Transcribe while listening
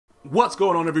What's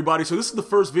going on, everybody? So this is the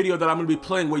first video that I'm going to be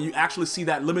playing where you actually see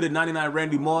that limited 99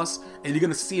 Randy Moss, and you're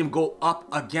going to see him go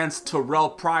up against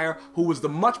Terrelle Pryor, who was the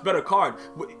much better card.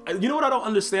 You know what I don't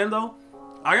understand though?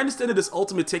 I understand that this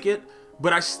ultimate ticket,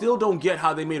 but I still don't get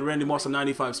how they made Randy Moss a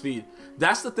 95 speed.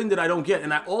 That's the thing that I don't get,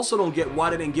 and I also don't get why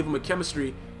they didn't give him a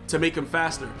chemistry to make him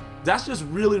faster. That's just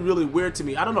really, really weird to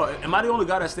me. I don't know. Am I the only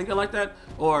guy that's thinking like that?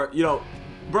 Or, you know,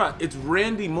 bruh, it's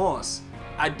Randy Moss.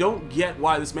 I don't get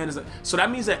why this man is. So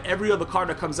that means that every other card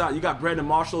that comes out, you got Brandon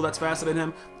Marshall that's faster than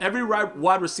him. Every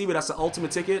wide receiver that's an ultimate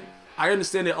ticket. I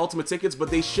understand they're ultimate tickets, but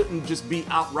they shouldn't just be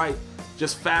outright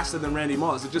just faster than Randy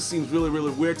Moss. It just seems really,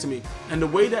 really weird to me. And the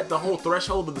way that the whole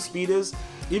threshold of the speed is,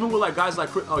 even with like guys like,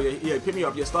 oh yeah, pick me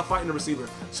up, yeah, stop fighting the receiver.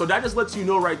 So that just lets you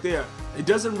know right there, it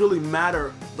doesn't really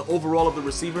matter the overall of the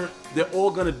receiver. They're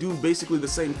all gonna do basically the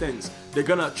same things. They're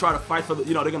gonna try to fight for the,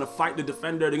 you know, they're gonna fight the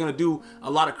defender. They're gonna do a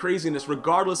lot of craziness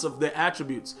regardless of their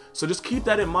attributes. So just keep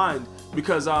that in mind,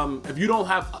 because if you don't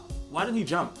have, why didn't he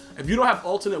jump? If you don't have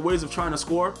alternate ways of trying to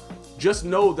score, just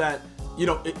know that, you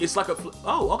know, it's like a,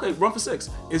 oh, okay, run for 6.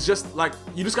 It's just like,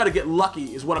 you just got to get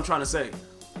lucky is what I'm trying to say.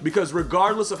 Because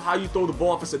regardless of how you throw the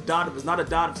ball, if it's a dot, if it's not a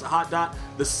dot, if it's a hot dot,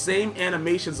 the same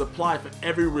animations apply for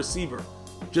every receiver.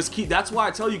 Just keep, that's why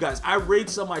I tell you guys, I raid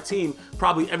sell my team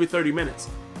probably every 30 minutes.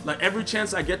 Like every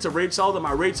chance I get to raid sell them,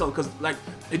 I raid sell them, because like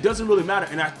it doesn't really matter.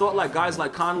 And I thought like guys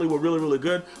like Conley were really, really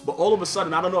good, but all of a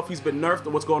sudden, I don't know if he's been nerfed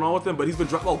or what's going on with him, but he's been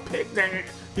dropping, oh, pick, dang it.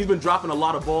 He's been dropping a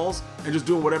lot of balls and just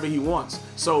doing whatever he wants.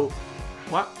 So,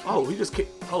 what? Oh, he just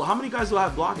kicked, oh, how many guys do I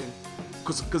have blocking?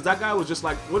 Because that guy was just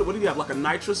like, what did he have, like a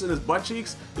nitrous in his butt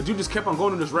cheeks? The dude just kept on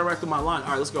going and just ran right through my line. All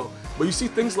right, let's go. But you see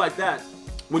things like that.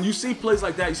 When you see plays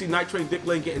like that, you see Night Train Dick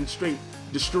Lane getting straight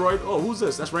destroyed. Oh, who's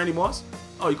this? That's Randy Moss?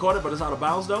 Oh, he caught it, but it's out of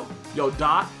bounds though. Yo,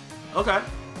 dot. Okay.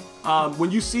 When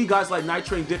you see guys like Night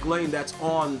Train Dick Lane that's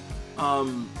on,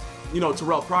 you know,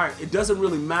 Terrelle Pryor, it doesn't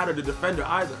really matter the defender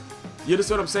either. You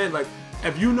understand what I'm saying? Like,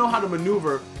 if you know how to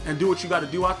maneuver and do what you got to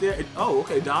do out there, oh,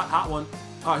 okay, dot, hot one.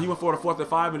 He went for the 4th and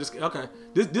 5 and just, okay.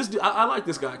 I like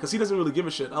this guy because he doesn't really give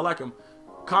a shit. I like him.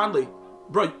 Conley,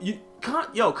 bro,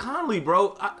 yo, Conley,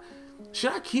 bro.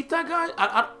 Should I keep that guy?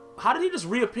 How did he just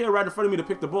reappear right in front of me to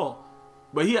pick the ball?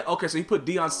 But he, okay, so he put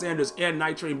Deion Sanders and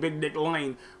Night Train Big Dick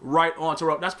Lane right on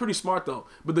Terrell. That's pretty smart though.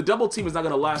 But the double team is not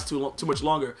gonna last too much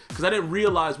longer because I didn't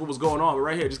realize what was going on. But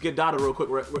right here, just get dotted real quick.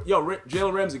 Yo,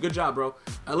 Jalen Ramsey, good job, bro.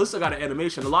 At least I got an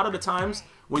animation. A lot of the times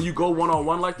when you go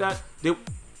one-on-one like that,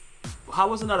 how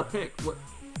wasn't that a pick?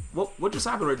 What just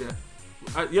happened right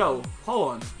there? Yo, hold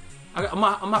on. I'm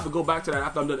gonna have to go back to that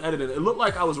after I'm done editing. It looked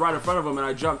like I was right in front of him and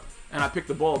I jumped and I picked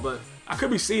the ball, but I could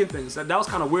be seeing things. That was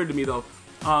kind of weird to me though.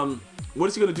 What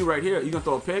is he gonna do right here? You gonna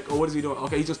throw a pick or what is he doing?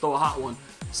 Okay, he just throw a hot one.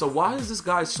 So why is this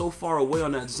guy so far away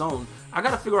on that zone? I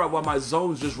gotta figure out why my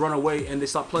zones just run away and they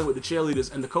stop playing with the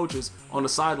cheerleaders and the coaches on the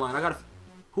sideline.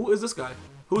 Who is this guy?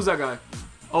 Who's that guy?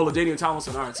 Oh, LaDainian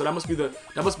Tomlinson. All right, so that must be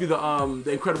the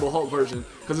Incredible Hulk version,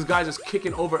 because this guy's just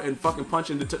kicking over and fucking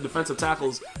punching the defensive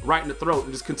tackles right in the throat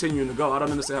and just continuing to go. I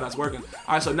don't understand how that's working.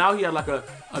 All right, so now he had like a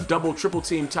double, triple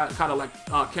team kind of like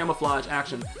camouflage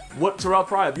action. What Terrelle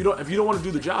Pryor? If you don't want to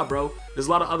do the job, bro, there's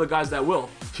a lot of other guys that will.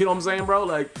 You know what I'm saying, bro?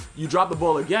 Like you drop the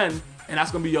ball again, and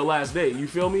that's gonna be your last day. You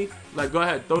feel me? Like go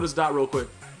ahead, throw this dot real quick.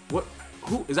 What?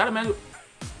 Who is that?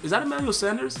 Emmanuel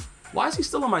Sanders? Why is he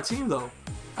still on my team though?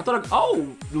 I thought,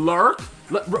 oh, lurk.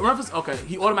 Okay,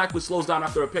 he automatically slows down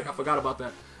after a pick. I forgot about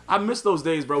that. I miss those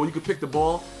days, bro, when you could pick the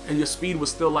ball and your speed was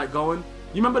still like going.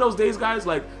 You remember those days, guys?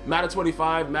 Like Madden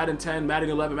 25, Madden 10, Madden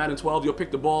 11, Madden 12, you'll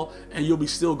pick the ball and you'll be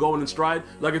still going in stride.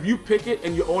 Like if you pick it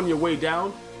and you're on your way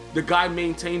down, the guy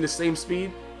maintained the same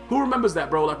speed. Who remembers that,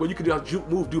 bro? Like when you could just juke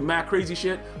move, do mad crazy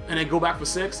shit, and then go back for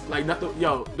 6? Like nothing.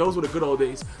 Yo, those were the good old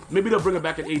days. Maybe they'll bring it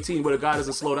back at 18 where the guy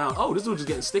doesn't slow down. Oh, this dude's just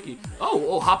getting sticky.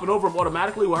 Oh, hopping over him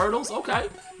automatically with hurdles? Okay.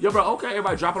 Yo, bro, okay.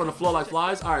 Everybody dropping on the floor like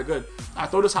flies. All right, good. I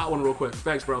throw this hot one real quick.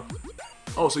 Thanks, bro.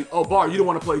 Oh, so, Bar, you don't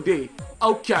want to play D.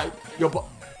 Okay. Yo, Bar.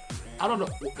 I don't know.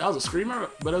 That was a screamer,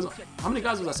 but how many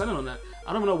guys was I sending on that?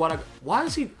 I don't know why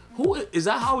is he, who, is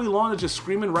that Howie Long is just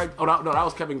screaming right? Oh, no, that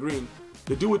was Kevin Green.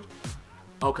 The dude with,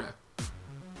 okay.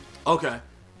 Okay.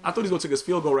 I thought he was gonna take his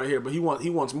field goal right here, but he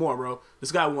wants more, bro.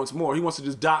 This guy wants more. He wants to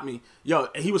just dot me. Yo,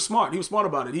 he was smart. He was smart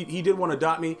about it. He did want to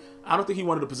dot me. I don't think he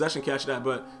wanted a possession catch that,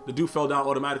 but the dude fell down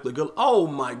automatically. Good. Oh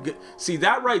my god. See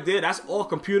that right there? That's all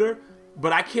computer.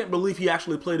 But I can't believe he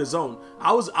actually played a zone.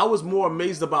 I was more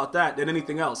amazed about that than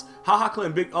anything else. Ha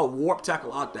Clan big. Oh, warp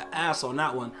tackle out the ass on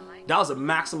that one. That was a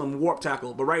maximum warp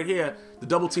tackle. But right here, the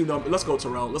double team don't. Let's go,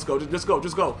 Terrell. Let's go. Just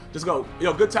go.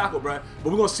 Yo, good tackle, bro.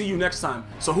 But we're gonna see you next time.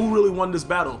 So who really won this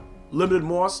battle? Limited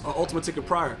Moss or Ultimate Ticket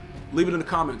Pryor? Leave it in the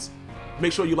comments.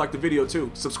 Make sure you like the video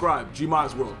too. Subscribe.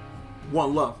 GmiasWorld.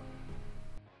 One love.